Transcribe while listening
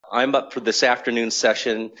I'm up for this afternoon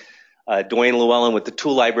session. Dwayne Llewellyn with the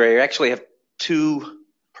Tool Library. I actually have two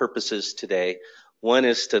purposes today. One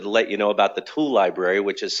is to let you know about the Tool Library,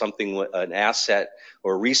 which is something, an asset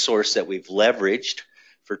or resource that we've leveraged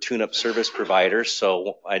for tune-up service providers.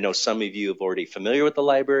 So I know some of you are already familiar with the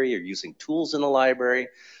library. You're using tools in the library.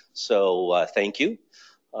 So thank you.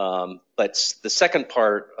 But the second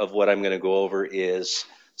part of what I'm going to go over is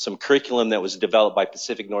some curriculum that was developed by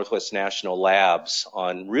Pacific Northwest National Labs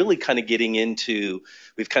on really kind of getting into,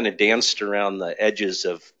 we've kind of danced around the edges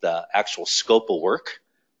of the actual scope of work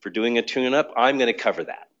for doing a tune-up. I'm going to cover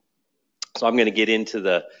that. So I'm going to get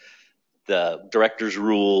into the director's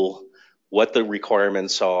rule, what the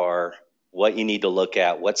requirements are, what you need to look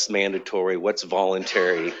at, what's mandatory, what's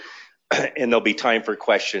voluntary, and there'll be time for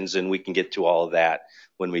questions and we can get to all of that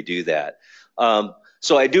when we do that.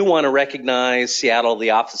 So I do want to recognize Seattle, the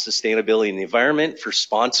Office of Sustainability and the Environment for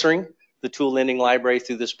sponsoring the Tool Lending Library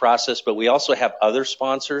through this process, but we also have other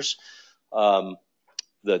sponsors.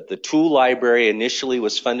 The Tool Library initially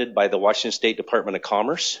was funded by the Washington State Department of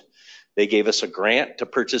Commerce. They gave us a grant to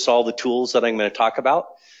purchase all the tools that I'm going to talk about,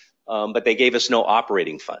 but they gave us no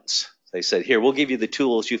operating funds. They said, here, we'll give you the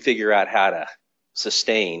tools, you figure out how to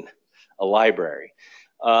sustain a library.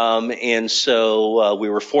 And so we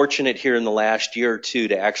were fortunate here in the last year or two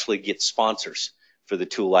to actually get sponsors for the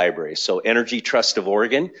Tool Library. So Energy Trust of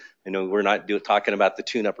Oregon, I know we're not talking about the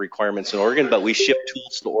tune-up requirements in Oregon, but we ship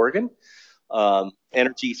tools to Oregon.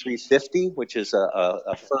 Energy 350, which is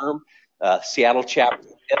a firm, Seattle chapter,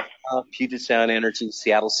 Puget Sound Energy,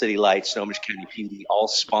 Seattle City Lights, Snohomish County PD, all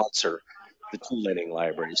sponsor the Tool Lending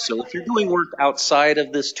Library. So if you're doing work outside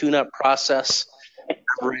of this tune-up process,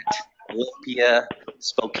 Everett, Olympia,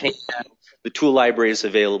 Spokane, the Tool Library is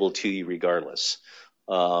available to you regardless.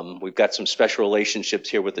 We've got some special relationships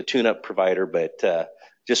here with the tune-up provider, but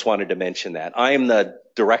just wanted to mention that. I am the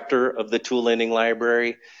director of the Tool Lending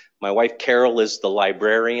Library. My wife Carol is the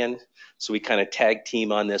librarian, so we kind of tag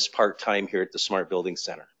team on this part-time here at the Smart Building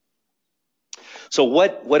Center. So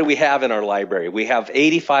what do we have in our library? We have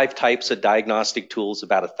 85 types of diagnostic tools,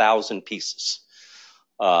 about 1,000 pieces.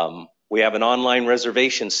 We have an online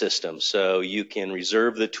reservation system, so you can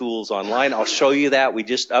reserve the tools online. I'll show you that. We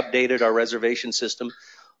just updated our reservation system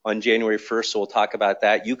on January 1st, so we'll talk about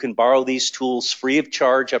that. You can borrow these tools free of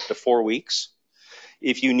charge up to 4 weeks.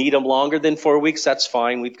 If you need them longer than 4 weeks, that's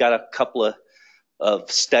fine. We've got a couple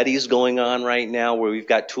of studies going on right now where we've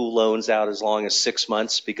got tool loans out as long as 6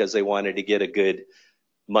 months because they wanted to get a good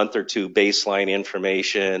month or two baseline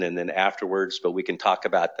information and then afterwards, but we can talk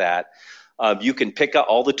about that. You can pick up,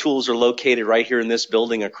 all the tools are located right here in this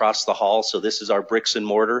building across the hall. So this is our bricks and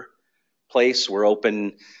mortar place. We're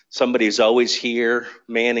open, somebody's always here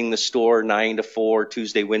manning the store 9 to 4,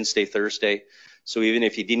 Tuesday, Wednesday, Thursday. So even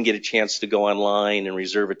if you didn't get a chance to go online and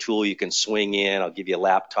reserve a tool, you can swing in. I'll give you a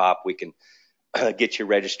laptop. We can get you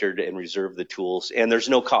registered and reserve the tools. And there's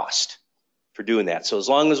no cost for doing that. So as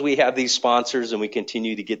long as we have these sponsors and we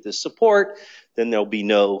continue to get this support, then there'll be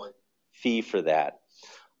no fee for that.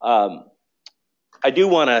 I do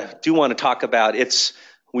want to talk about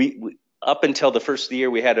we up until the first of the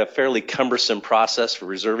year we had a fairly cumbersome process for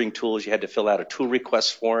reserving tools. You had to fill out a tool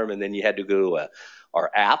request form and then you had to go to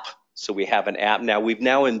our app. So we have an app now. We've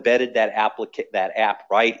now embedded that app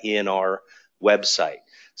right in our website.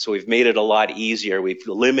 So we've made it a lot easier. We've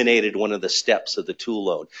eliminated one of the steps of the tool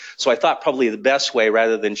loan. So I thought probably the best way,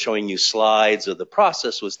 rather than showing you slides of the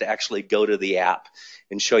process, was to actually go to the app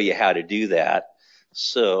and show you how to do that.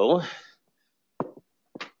 So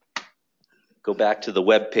go back to the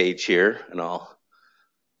web page here, and if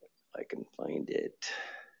I can find it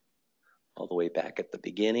all the way back at the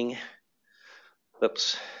beginning.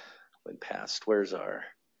 Oops, went past. Where's our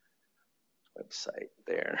website?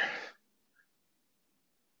 There.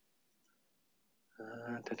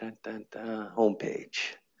 Homepage.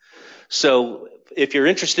 So if you're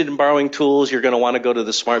interested in borrowing tools, you're going to want to go to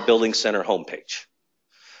the Smart Building Center homepage.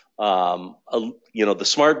 The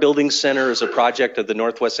Smart Building Center is a project of the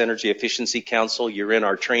Northwest Energy Efficiency Council. You're in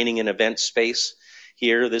our training and event space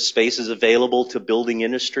here. This space is available to building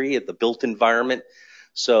industry at the built environment.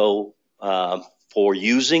 So for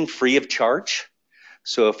using free of charge.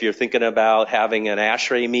 So if you're thinking about having an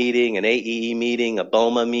ASHRAE meeting, an AEE meeting, a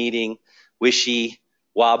BOMA meeting, WISHI,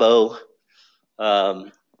 WABO,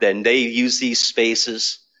 then they use these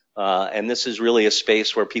spaces. And this is really a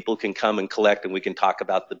space where people can come and collect and we can talk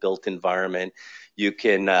about the built environment. You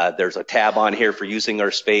can, there's a tab on here for using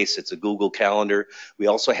our space. It's a Google Calendar. We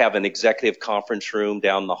also have an executive conference room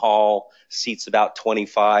down the hall, seats about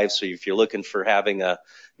 25. So if you're looking for having a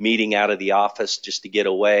meeting out of the office just to get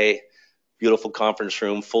away, beautiful conference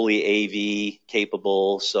room, fully AV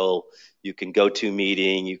capable, so you can go to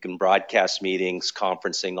meeting, you can broadcast meetings,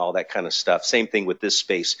 conferencing, all that kind of stuff. Same thing with this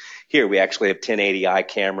space here. We actually have 1080i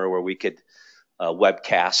camera where we could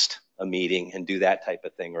webcast a meeting and do that type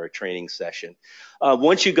of thing, or a training session.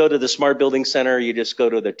 Once you go to the Smart Building Center, you just go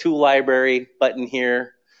to the tool library button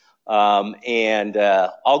here, and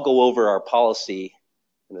I'll go over our policy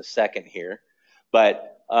in a second here,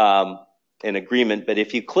 but an agreement. But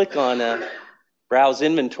if you click on Browse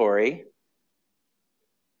Inventory,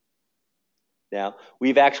 now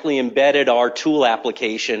we've actually embedded our tool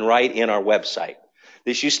application right in our website.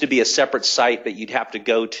 This used to be a separate site that you'd have to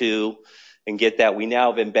go to and get that. We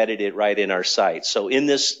now have embedded it right in our site. So in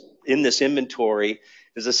this inventory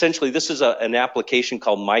is essentially, this is an application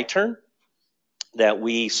called MyTurn that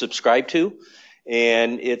we subscribe to,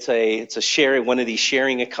 and it's a sharing, one of these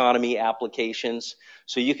sharing economy applications.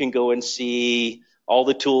 So you can go and see all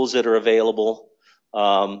the tools that are available.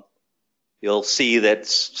 You'll see that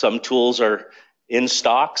some tools are in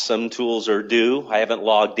stock, some tools are due. I haven't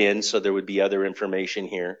logged in, so there would be other information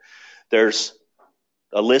here. There's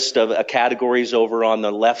a list of categories over on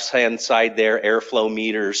the left-hand side there, airflow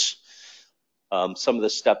meters, some of the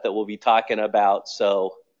stuff that we'll be talking about.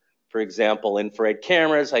 So, for example, infrared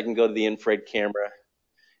cameras, I can go to the infrared camera,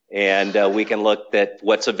 and we can look at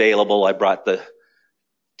what's available. I brought the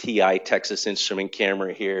TI Texas Instrument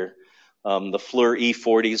camera here. The FLIR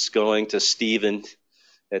E40 is going to Steven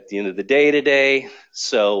at the end of the day today.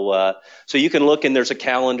 So you can look, and there's a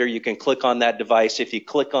calendar. You can click on that device. If you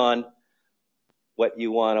click on what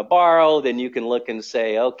you want to borrow, then you can look and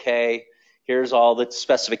say, okay, here's all the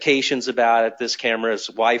specifications about it. This camera is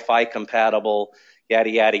Wi-Fi compatible, yada,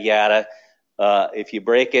 yada, yada. If you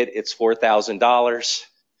break it, it's $4,000.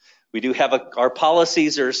 We do have our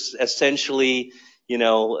policies are essentially, you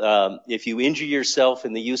know, if you injure yourself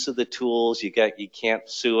in the use of the tools, you can't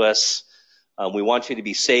sue us. We want you to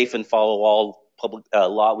be safe and follow all public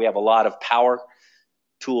law. We have a lot of power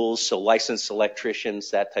tools, so licensed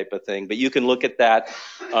electricians, that type of thing. But you can look at that.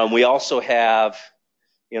 We also have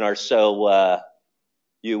in our,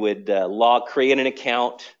 you would create an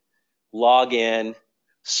account, log in,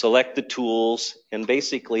 select the tools, and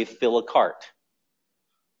basically fill a cart.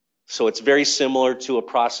 So it's very similar to a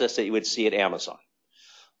process that you would see at Amazon.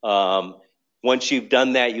 Once you've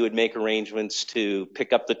done that, you would make arrangements to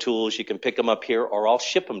pick up the tools. You can pick them up here, or I'll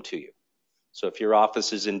ship them to you. So if your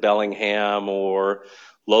office is in Bellingham or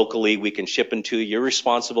locally, we can ship them to you. You're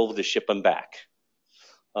responsible to ship them back.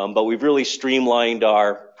 But we've really streamlined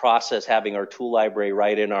our process, having our tool library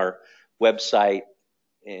right in our website.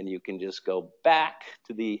 And you can just go back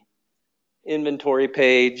to the inventory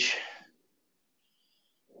page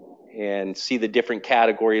and see the different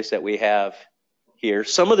categories that we have here.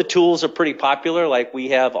 Some of the tools are pretty popular, like we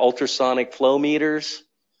have ultrasonic flow meters.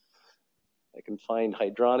 I can find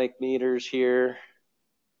hydronic meters here.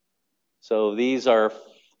 So these are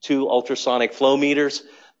 2 ultrasonic flow meters.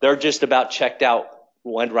 They're just about checked out,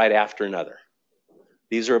 one right after another.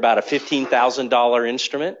 These are about a $15,000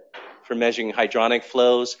 instrument for measuring hydronic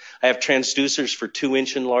flows. I have transducers for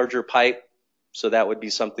 2-inch and larger pipe, so that would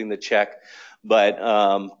be something to check.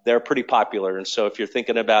 But they're pretty popular, and so if you're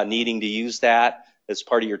thinking about needing to use that as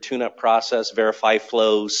part of your tune-up process, verify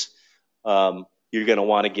flows, you're going to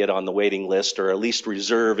want to get on the waiting list, or at least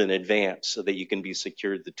reserve in advance so that you can be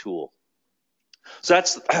secured the tool. So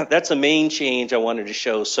that's a main change I wanted to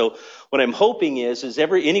show. So what I'm hoping is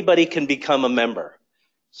anybody can become a member.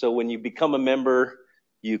 So when you become a member,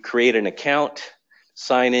 you create an account,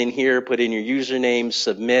 sign in here, put in your username,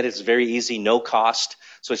 submit. It's very easy, no cost.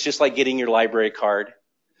 So it's just like getting your library card.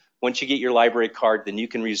 Once you get your library card, then you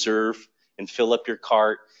can reserve and fill up your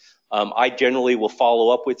cart. I generally will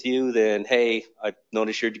follow up with you. Then, hey, I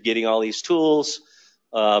noticed you're getting all these tools.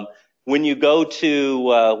 When you go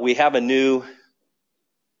to, we have a new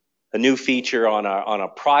feature on a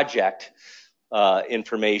project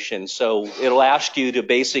information. So it'll ask you to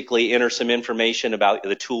basically enter some information about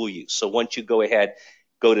the tool use. So once you go ahead,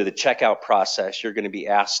 go to the checkout process, you're going to be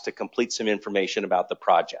asked to complete some information about the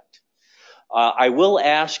project. I will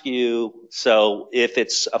ask you, so if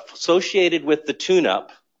it's associated with the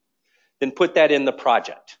tune-up, then put that in the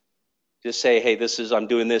project. Just say, hey, I'm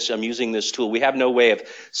doing this, I'm using this tool. We have no way of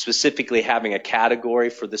specifically having a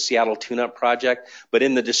category for the Seattle tune-up project, but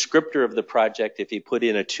in the descriptor of the project, if you put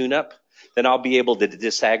in a tune-up, then I'll be able to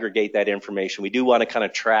disaggregate that information. We do want to kind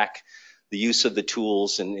of track the use of the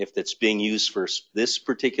tools, and if it's being used for this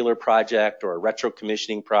particular project or a retro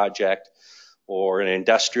commissioning project or an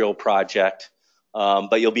industrial project.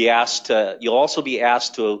 But you'll also be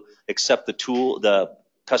asked to accept the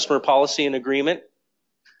customer policy and agreement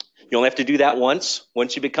You only have to do that once.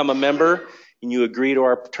 Once you become a member and you agree to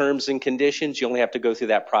our terms and conditions, you only have to go through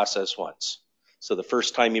that process once. So the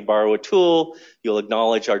first time you borrow a tool, you'll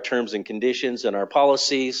acknowledge our terms and conditions and our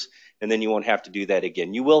policies, and then you won't have to do that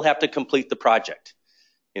again. You will have to complete the project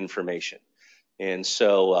information. And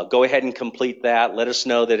so go ahead and complete that. Let us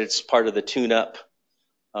know that it's part of the tune-up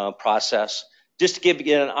process. Just to give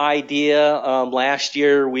you an idea, last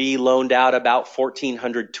year we loaned out about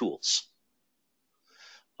 1,400 tools.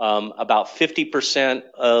 About 50%,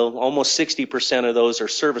 almost 60% of those are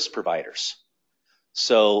service providers.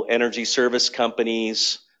 So energy service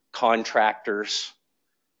companies, contractors,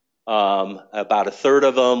 about a third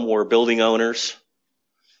of them were building owners,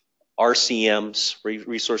 RCMs,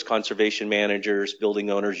 resource conservation managers, building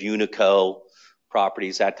owners, Unico,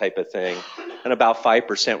 properties, that type of thing. And about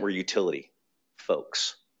 5% were utility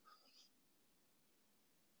folks.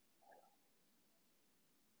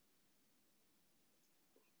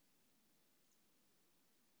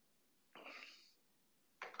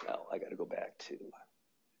 Oh, I got to go back to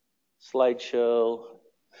slideshow.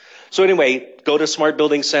 So anyway, go to Smart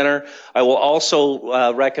Building Center. I will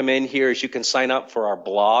also recommend here is you can sign up for our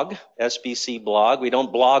blog, SBC blog. We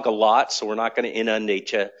don't blog a lot, so we're not going to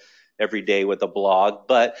inundate you every day with a blog,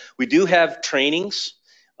 but we do have trainings.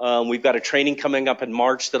 We've got a training coming up in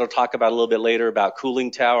March that I'll talk about a little bit later about cooling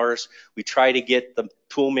towers. We try to get the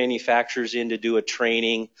tool manufacturers in to do a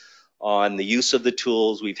training on the use of the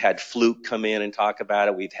tools. We've had Fluke come in and talk about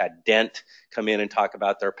it. We've had Dent come in and talk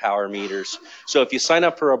about their power meters. So if you sign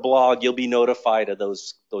up for a blog, you'll be notified of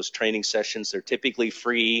those training sessions. They're typically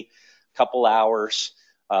free, couple hours.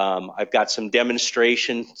 I've got some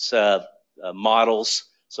demonstrations, models,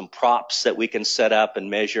 some props that we can set up and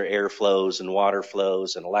measure air flows and water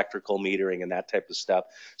flows and electrical metering and that type of stuff.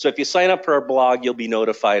 So if you sign up for our blog, you'll be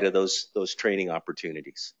notified of those training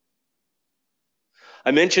opportunities. I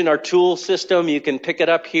mentioned our tool system. You can pick it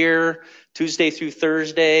up here Tuesday through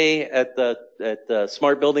Thursday at the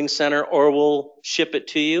Smart Building Center, or we'll ship it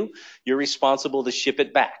to you. You're responsible to ship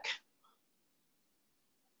it back.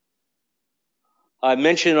 I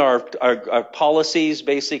mentioned our policies.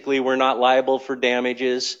 Basically, we're not liable for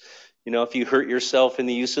damages. You know, if you hurt yourself in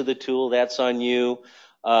the use of the tool, that's on you.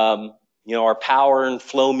 You know, our power and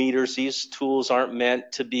flow meters, these tools aren't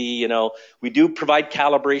meant to be, you know, we do provide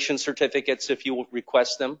calibration certificates if you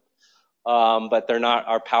request them, but they're not,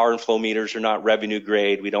 our power and flow meters are not revenue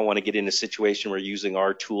grade. We don't want to get in a situation where we're using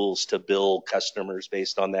our tools to bill customers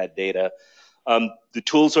based on that data. The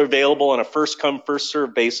tools are available on a first come, first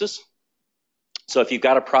served basis. So if you've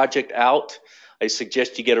got a project out, I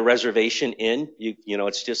suggest you get a reservation in. You know,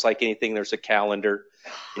 it's just like anything, there's a calendar,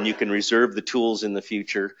 and you can reserve the tools in the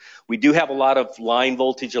future. We do have a lot of line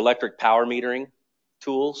voltage electric power metering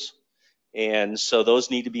tools, and so those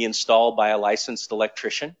need to be installed by a licensed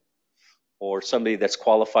electrician or somebody that's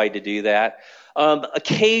qualified to do that.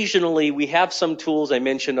 Occasionally, we have some tools. I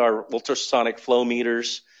mentioned our ultrasonic flow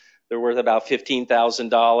meters. They're worth about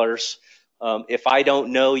 $15,000. If I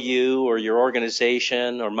don't know you or your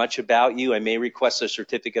organization or much about you, I may request a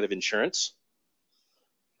certificate of insurance.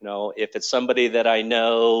 You know, if it's somebody that I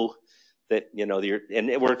know that, you know,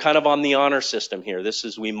 and we're kind of on the honor system here.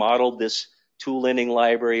 We modeled this tool lending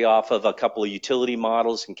library off of a couple of utility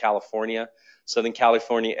models in California, Southern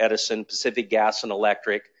California Edison, Pacific Gas and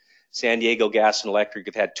Electric, San Diego Gas and Electric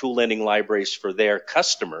have had tool lending libraries for their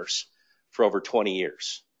customers for over 20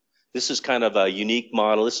 years. This is kind of a unique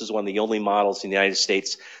model. This is one of the only models in the United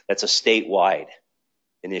States that's a statewide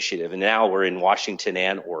initiative. And now we're in Washington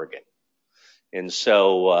and Oregon. And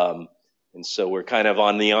so we're kind of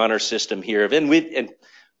on the honor system here. And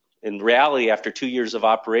in reality, after 2 years of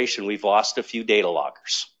operation, we've lost a few data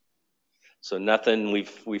loggers. So nothing,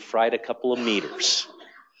 we've fried a couple of meters.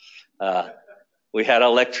 We had an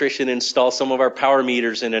electrician install some of our power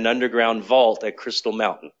meters in an underground vault at Crystal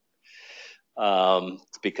Mountain.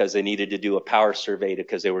 Because they needed to do a power survey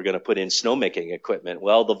because they were going to put in snowmaking equipment.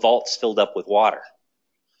 Well, the vault's filled up with water.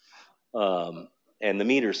 And the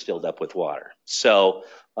meter's filled up with water. So,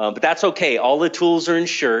 but that's okay. All the tools are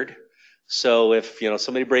insured. So if, you know,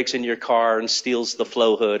 somebody breaks into your car and steals the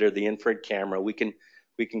flow hood or the infrared camera, we can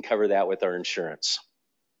cover that with our insurance.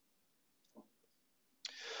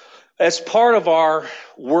 As part of our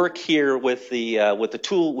work here with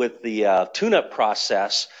the tune-up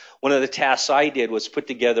process, one of the tasks I did was put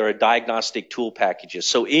together a diagnostic tool packages.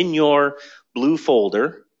 So in your blue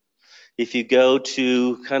folder, if you go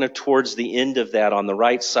to kind of towards the end of that on the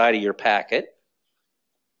right side of your packet,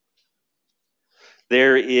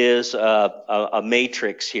 there is a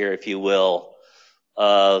matrix here, if you will,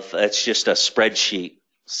 it's just a spreadsheet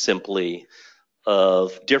simply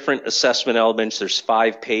of different assessment elements. There's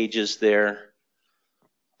 5 pages there.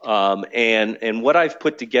 And what I've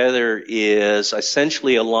put together is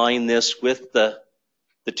essentially align this with the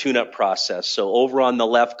tune-up process. So over on the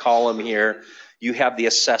left column here, you have the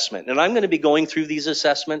assessment. And I'm going to be going through these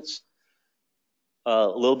assessments a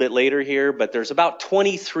little bit later here, but there's about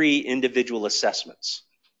 23 individual assessments.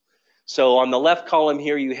 So on the left column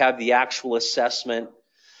here, you have the actual assessment.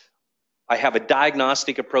 I have a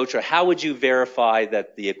diagnostic approach, or how would you verify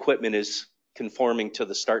that the equipment is conforming to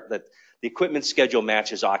the start, that the equipment schedule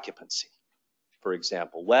matches occupancy, for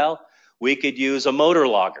example? Well, we could use a motor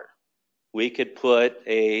logger. We could put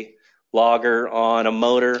a logger on a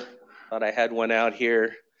motor. Thought I had one out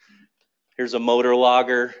here. Here's a motor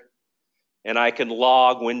logger. And I can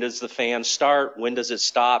log, when does the fan start? When does it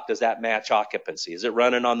stop? Does that match occupancy? Is it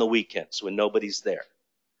running on the weekends when nobody's there?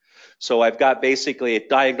 So I've got basically a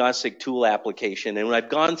diagnostic tool application, and I've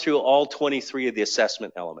gone through all 23 of the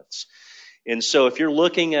assessment elements. And so if you're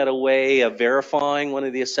looking at a way of verifying one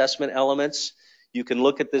of the assessment elements, you can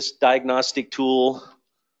look at this diagnostic tool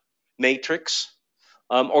matrix,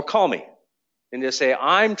 or call me and just say,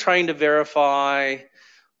 I'm trying to verify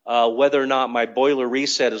whether or not my boiler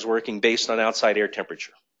reset is working based on outside air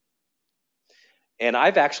temperature. And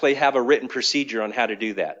I've actually have a written procedure on how to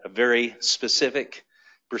do that, a very specific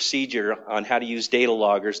procedure on how to use data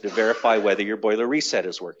loggers to verify whether your boiler reset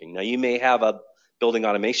is working. Now, you may have a building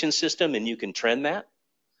automation system and you can trend that.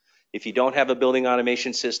 If you don't have a building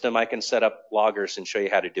automation system, I can set up loggers and show you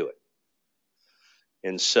how to do it.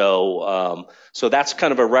 And so, so that's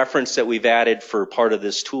kind of a reference that we've added for part of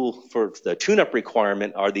this tool. For the tune-up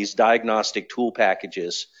requirement are these diagnostic tool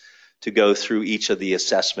packages to go through each of the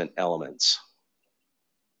assessment elements.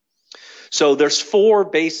 So there's 4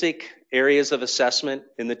 basic areas of assessment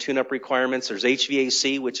in the tune-up requirements. There's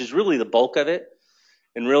HVAC, which is really the bulk of it.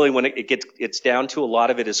 And really when it's down to, a lot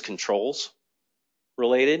of it is controls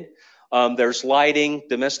related. There's lighting,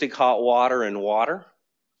 domestic hot water, and water.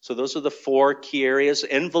 So those are the 4 key areas.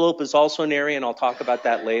 Envelope is also an area, and I'll talk about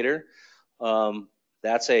that later.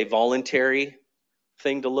 That's a voluntary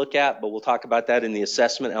thing to look at, but we'll talk about that in the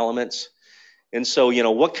assessment elements. And so, you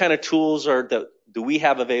know, what kind of tools do we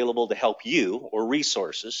have available to help you, or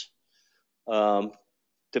resources, to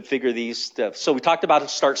figure these stuff? So we talked about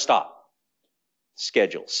start-stop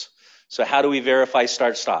schedules. So how do we verify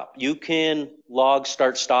start-stop? You can log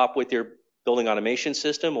start-stop with your building automation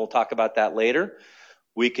system. We'll talk about that later.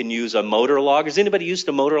 We can use a motor logger. Has anybody used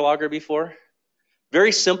a motor logger before?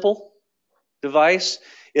 Very simple device.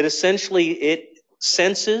 It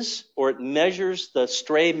senses, or it measures the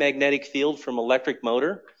stray magnetic field from electric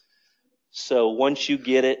motor. So once you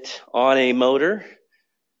get it on a motor,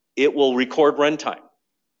 it will record runtime.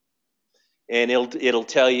 And it'll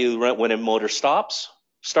tell you when a motor starts,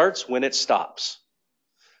 when it stops.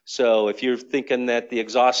 So if you're thinking that the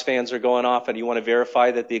exhaust fans are going off and you want to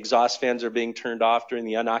verify that the exhaust fans are being turned off during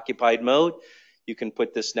the unoccupied mode, you can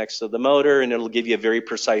put this next to the motor and it'll give you a very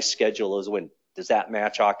precise schedule as when. Does that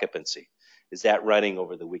match occupancy? Is that running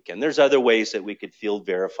over the weekend? There's other ways that we could field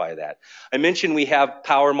verify that. I mentioned we have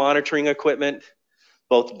power monitoring equipment,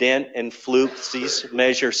 both Dent and Fluke. These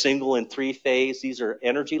measure single and 3-phase. These are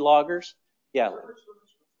energy loggers. Yeah.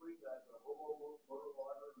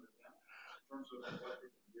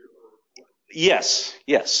 Yes.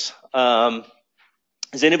 Has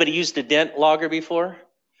anybody used a Dent logger before?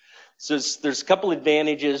 So there's a couple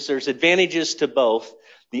advantages. There's advantages to both.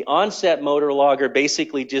 The onset motor logger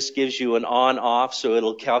basically just gives you an on-off, so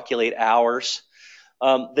it'll calculate hours.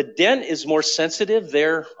 The Dent is more sensitive.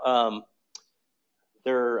 Their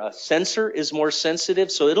sensor is more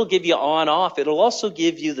sensitive, so it'll give you on-off. It'll also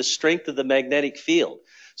give you the strength of the magnetic field.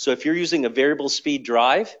 So if you're using a variable speed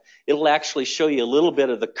drive, it'll actually show you a little bit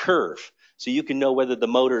of the curve, so you can know whether the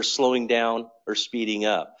motor is slowing down or speeding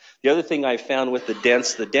up. The other thing I found with the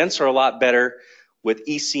Dents are a lot better with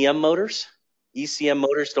ECM motors. ECM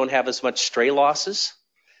motors don't have as much stray losses.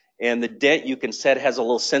 And the Dent you can set has a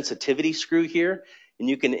little sensitivity screw here, and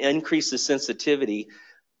you can increase the sensitivity.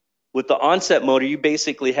 With the onset motor, you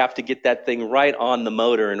basically have to get that thing right on the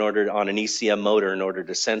motor on an ECM motor in order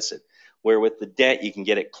to sense it. Where with the Dent, you can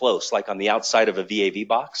get it close, like on the outside of a VAV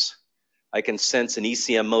box. I can sense an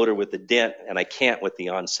ECM motor with the Dent, and I can't with the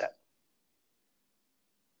onset.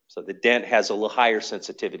 So the Dent has a little higher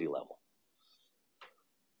sensitivity level.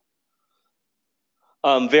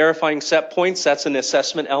 Verifying set points, that's an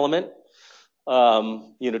assessment element.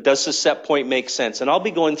 Does the set point make sense? And I'll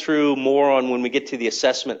be going through more on when we get to the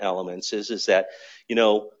assessment elements is that,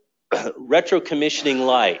 retro commissioning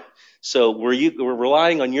light. So we're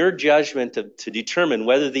relying on your judgment to determine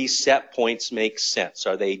whether these set points make sense.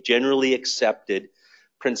 Are they generally accepted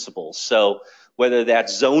principles? So whether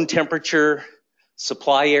that's zone temperature,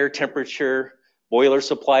 supply air temperature, boiler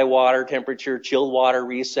supply water temperature, chilled water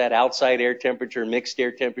reset, outside air temperature, mixed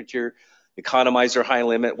air temperature, economizer high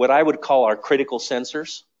limit, what I would call our critical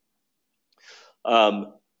sensors.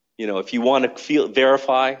 If you want to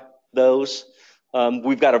verify those,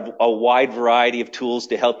 we've got a wide variety of tools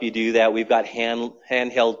to help you do that. We've got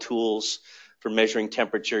handheld tools for measuring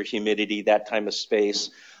temperature, humidity, that type of space.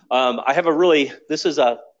 This is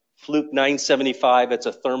a Fluke 975. It's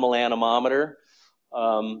a thermal anemometer.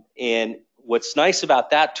 And what's nice about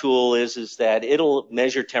that tool is that it'll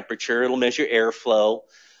measure temperature, it'll measure airflow,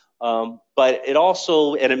 but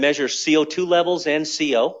it measures CO2 levels and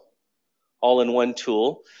CO all in one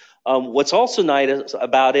tool. What's also nice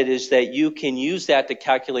about it is that you can use that to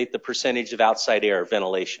calculate the percentage of outside air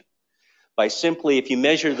ventilation. By simply, if you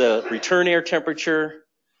measure the return air temperature,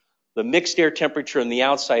 the mixed air temperature, and the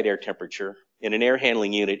outside air temperature in an air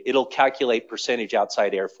handling unit, it'll calculate percentage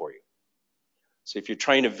outside air for you. So if you're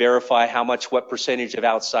trying to verify what percentage of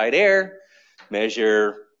outside air,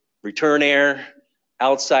 measure return air,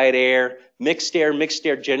 outside air, mixed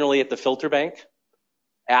air generally at the filter bank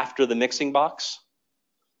after the mixing box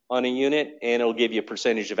on a unit, and it'll give you a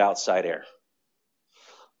percentage of outside air.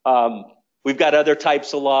 We've got other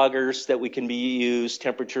types of loggers that we can be used,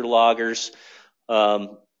 temperature loggers.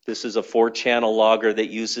 This is a 4-channel logger that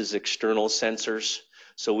uses external sensors.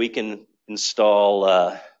 So we can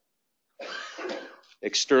install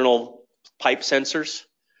external pipe sensors.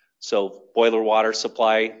 So boiler water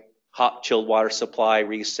supply, hot chilled water supply,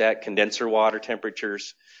 reset, condenser water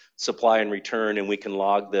temperatures, supply and return, and we can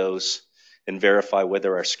log those and verify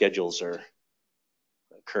whether our schedules are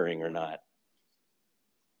occurring or not.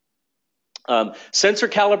 Sensor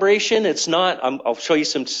calibration, I'll show you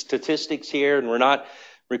some statistics here, and we're not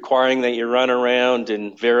requiring that you run around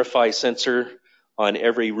and verify sensor on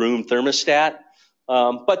every room thermostat.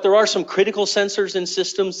 But there are some critical sensors in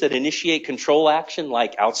systems that initiate control action,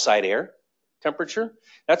 like outside air temperature.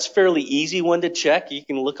 That's a fairly easy one to check. You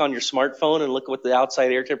can look on your smartphone and look what the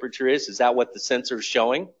outside air temperature is. Is that what the sensor is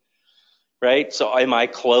showing? Right? So am I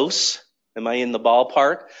close? Am I in the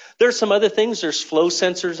ballpark? There's some other things. There's flow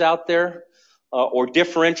sensors out there, or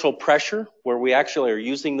differential pressure, where we actually are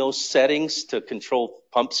using those settings to control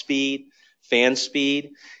pump speed, fan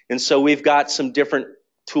speed. And so we've got some different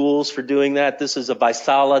tools for doing that. This is a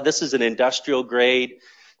Vaisala. This is an industrial grade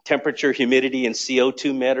temperature, humidity, and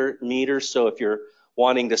CO2 meter. So if you're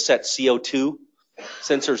wanting to set CO2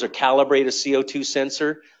 sensors or calibrate a CO2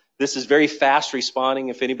 sensor, this is very fast responding.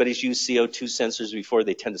 If anybody's used CO2 sensors before,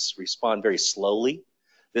 they tend to respond very slowly.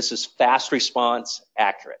 This is fast response,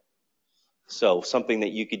 accurate. So something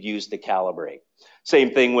that you could use to calibrate.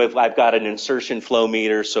 Same thing with, I've got an insertion flow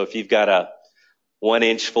meter. So if you've got a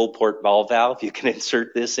 1-inch full port ball valve, you can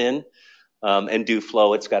insert this in and do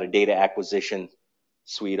flow. It's got a data acquisition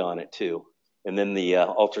suite on it too. And then the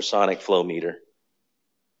ultrasonic flow meter.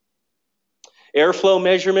 Airflow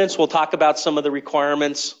measurements, we'll talk about some of the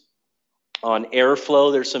requirements on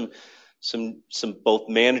airflow. There's some both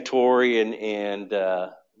mandatory and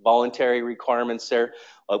voluntary requirements there.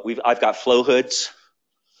 I've got flow hoods.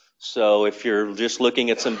 So if you're just looking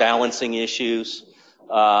at some balancing issues,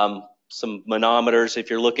 some manometers, if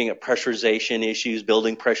you're looking at pressurization issues,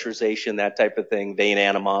 building pressurization, that type of thing, vane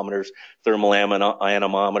anemometers, thermal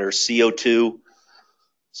anemometers, CO2.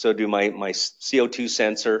 So do my CO2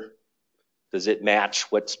 sensor, does it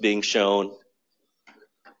match what's being shown?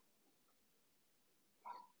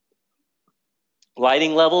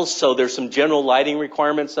 Lighting levels, so there's some general lighting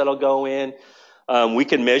requirements that'll go in. We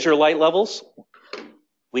can measure light levels.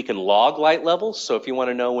 We can log light levels, so if you want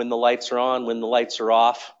to know when the lights are on, when the lights are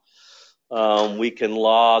off. We can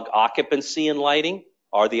log occupancy and lighting.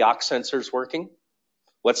 Are the aux sensors working?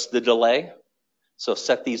 What's the delay? So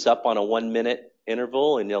set these up on a 1-minute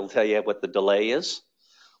interval and it'll tell you what the delay is,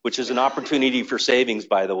 which is an opportunity for savings,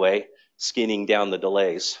 by the way, skinning down the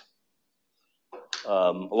delays.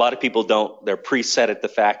 A lot of people don't, they're preset at the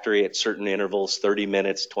factory at certain intervals, 30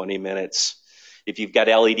 minutes, 20 minutes. If you've got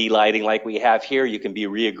LED lighting like we have here, you can be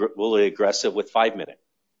really aggressive with 5-minute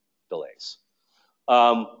delays.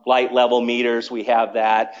 Light level meters, we have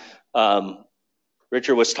that.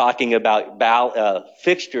 Richard was talking about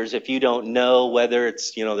fixtures. If you don't know whether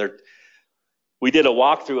it's, we did a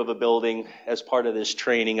walkthrough of a building as part of this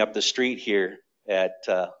training up the street here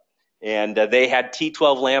and they had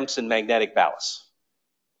T12 lamps and magnetic ballast.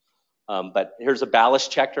 But here's a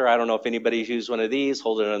ballast checker. I don't know if anybody's used one of these.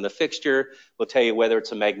 Hold it on the fixture. We'll tell you whether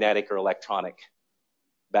it's a magnetic or electronic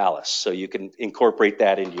ballast. So you can incorporate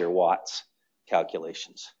that into your watts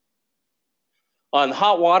calculations. On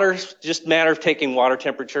hot water, just a matter of taking water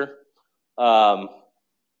temperature. Or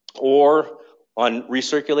on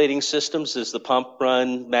recirculating systems, does the pump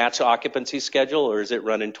run match occupancy schedule, or is it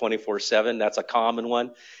running 24/7? That's a common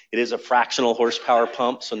one. It is a fractional horsepower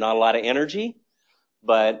pump, so not a lot of energy,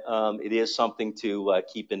 but it is something to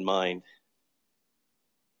keep in mind.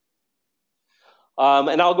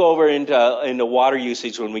 And I'll go over into water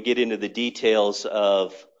usage when we get into the details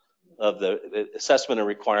of the assessment of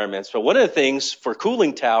requirements. But one of the things for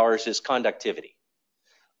cooling towers is conductivity.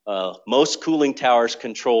 Most cooling towers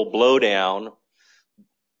control blowdown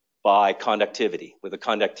by conductivity with a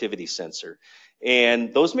conductivity sensor.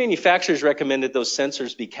 And those manufacturers recommended those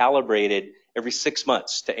sensors be calibrated every 6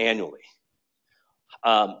 months to annually.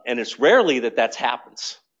 And it's rarely that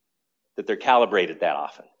happens, that they're calibrated that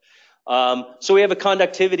often. So we have a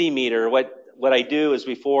conductivity meter. What I do is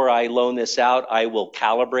before I loan this out, I will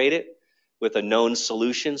calibrate it with a known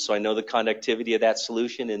solution, so I know the conductivity of that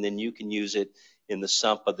solution, and then you can use it in the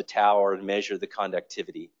sump of the tower and measure the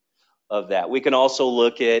conductivity of that. We can also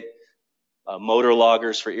look at motor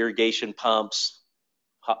loggers for irrigation pumps,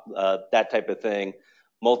 that type of thing.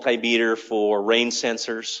 Multimeter for rain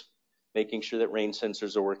sensors, making sure that rain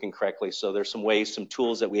sensors are working correctly. So there's some ways, some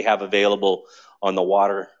tools that we have available on the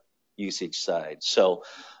water usage side. So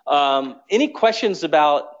any questions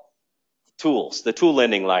about tools, the tool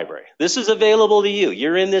lending library? This is available to you.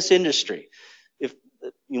 You're in this industry.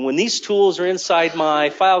 When these tools are inside my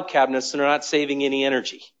file cabinets, they're not saving any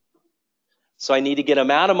energy. So I need to get them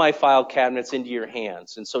out of my file cabinets into your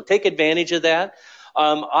hands. And so take advantage of that.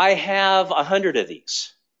 I have 100 of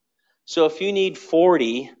these. So if you need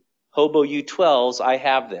 40 Hobo U12s, I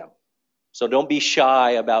have them. So don't be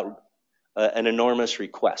shy about an enormous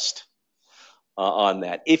request on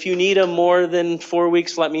that. If you need them more than 4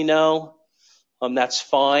 weeks, let me know. That's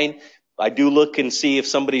fine. I do look and see if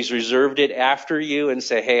somebody's reserved it after you and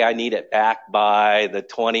say, hey, I need it back by the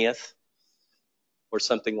 20th or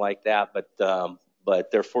something like that.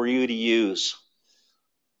 But they're for you to use.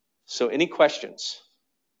 So any questions?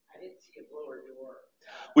 I didn't see a blower door.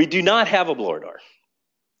 We do not have a blower door.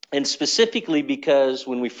 And specifically because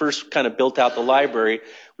when we first kind of built out the library,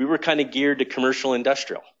 we were kind of geared to commercial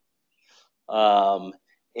industrial.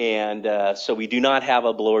 So we do not have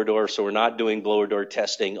a blower door, so we're not doing blower door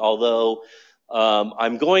testing. Although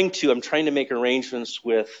I'm trying to make arrangements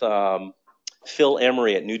with Phil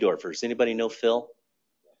Emery at Neudorfers. Anybody know Phil?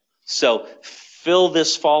 So Phil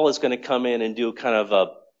this fall is going to come in and do kind of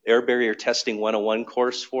a air barrier testing 101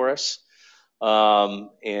 course for us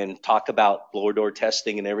and talk about blower door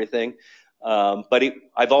testing and everything.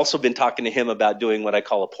 I've also been talking to him about doing what I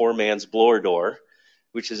call a poor man's blower door,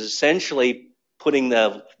 which is essentially putting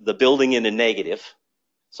the building into negative.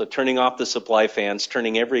 So turning off the supply fans,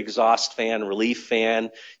 turning every exhaust fan, relief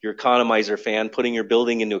fan, your economizer fan, putting your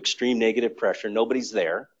building into extreme negative pressure. Nobody's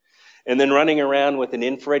there. And then running around with an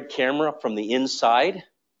infrared camera from the inside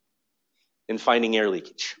and finding air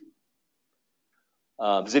leakage.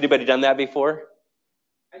 Has anybody done that before?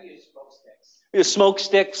 I use smoke sticks. A smoke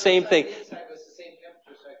stick, same thing.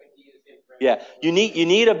 Yeah, you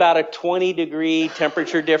need about a 20-degree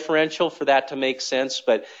temperature differential for that to make sense,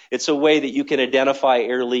 but it's a way that you can identify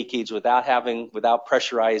air leakage without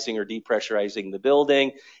pressurizing or depressurizing the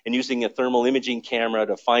building, and using a thermal imaging camera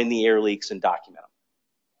to find the air leaks and document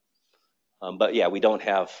them. But yeah, we don't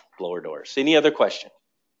have blower doors. Any other question?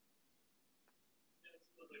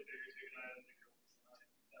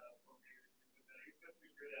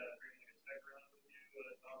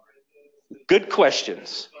 Good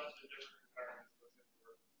questions.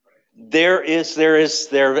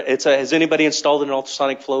 Has anybody installed an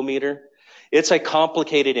ultrasonic flow meter? It's a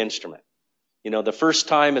complicated instrument. The first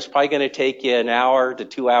time is probably going to take you an hour to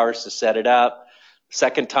 2 hours to set it up.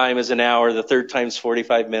 Second time is an hour. The third time is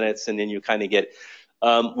 45 minutes, and then you kind of get.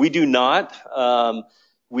 We do not. I'll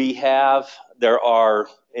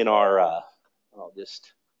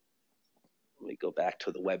just let me go back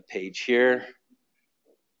to the web page here.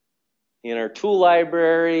 In our tool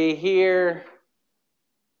library here,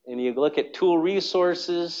 and you look at tool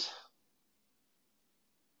resources,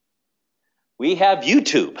 we have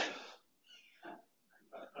YouTube.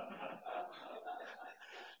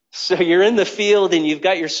 So you're in the field and you've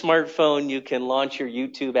got your smartphone, you can launch your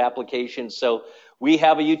YouTube application. So we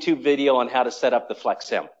have a YouTube video on how to set up the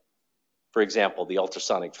FlexM, for example, the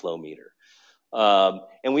ultrasonic flow meter.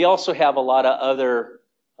 And we also have a lot of other,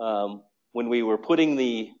 when we were putting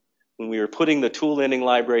the tool lending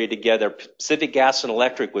library together, Pacific Gas and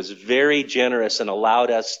Electric was very generous and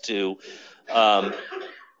allowed us to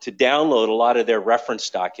to download a lot of their reference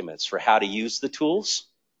documents for how to use the tools.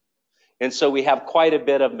 And so we have quite a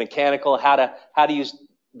bit of mechanical, how to use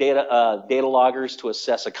data loggers to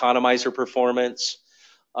assess economizer performance.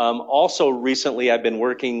 Also recently I've been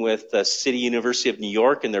working with the City University of New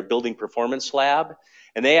York in their building performance lab,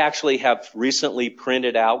 and they actually have recently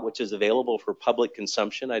printed out, which is available for public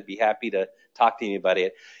consumption, I'd be happy to talk to you about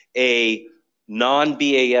it, a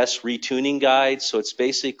non-BAS retuning guide. So it's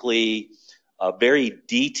basically a very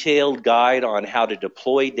detailed guide on how to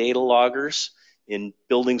deploy data loggers in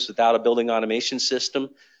buildings without a building automation system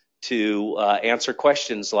to answer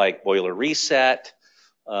questions like boiler reset,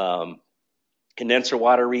 condenser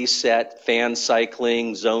water reset, fan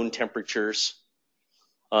cycling, zone temperatures.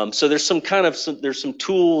 So there's some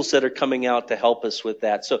tools that are coming out to help us with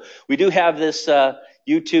that. So we do have this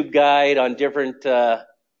YouTube guide on different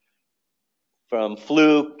from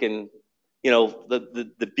Fluke, and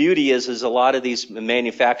the beauty is a lot of these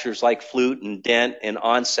manufacturers like Flute and Dent and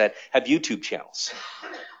Onset have YouTube channels.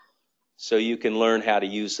 So you can learn how to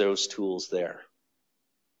use those tools there.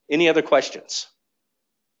 Any other questions?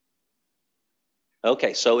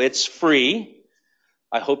 Okay, so it's free.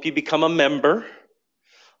 I hope you become a member.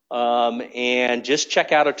 And just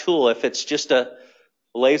check out a tool. If it's just a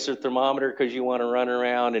laser thermometer because you want to run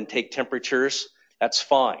around and take temperatures, that's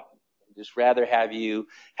fine. I'd just rather have you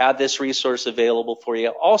have this resource available for you.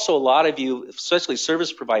 Also, a lot of you, especially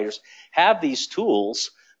service providers, have these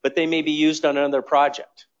tools, but they may be used on another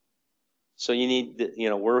project. So you need,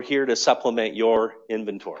 we're here to supplement your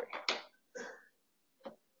inventory.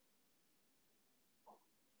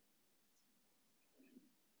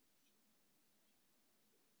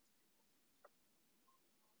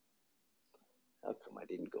 How come I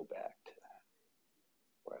didn't go back to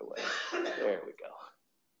where I was? There we go.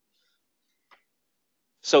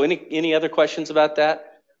 So any other questions about that?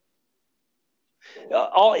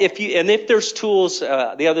 If there's tools,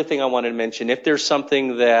 the other thing I wanted to mention, if there's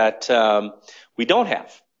something that we don't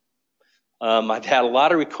have, I've had a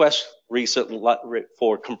lot of requests recently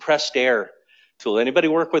for compressed air tool. Anybody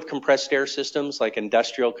work with compressed air systems like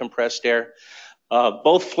industrial compressed air?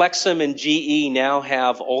 Both Flexum and GE now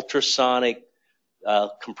have ultrasonic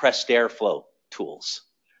compressed airflow tools.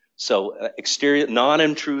 So exterior,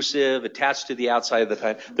 non-intrusive, attached to the outside of the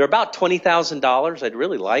pipe. They're about $20,000. I'd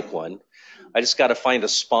really like one. I just got to find a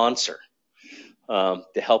sponsor to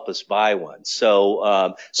help us buy one.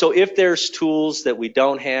 So if there's tools that we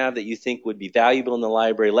don't have that you think would be valuable in the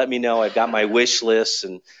library, let me know. I've got my wish list,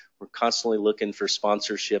 and we're constantly looking for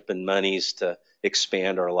sponsorship and monies to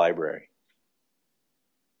expand our library.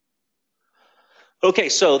 Okay,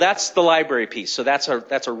 so that's the library piece. So that's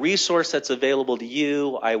a resource that's available to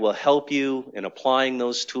you. I will help you in applying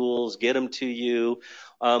those tools, get them to you.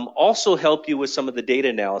 Also help you with some of the data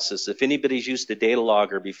analysis. If anybody's used a data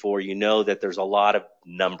logger before, you know that there's a lot of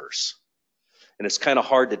numbers. And it's kind of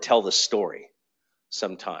hard to tell the story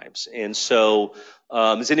sometimes. And so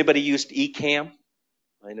has anybody used eCam?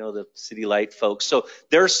 I know the City Light folks. So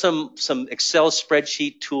there's some Excel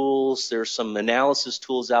spreadsheet tools. There's some analysis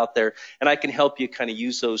tools out there, and I can help you kind of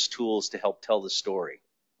use those tools to help tell the story.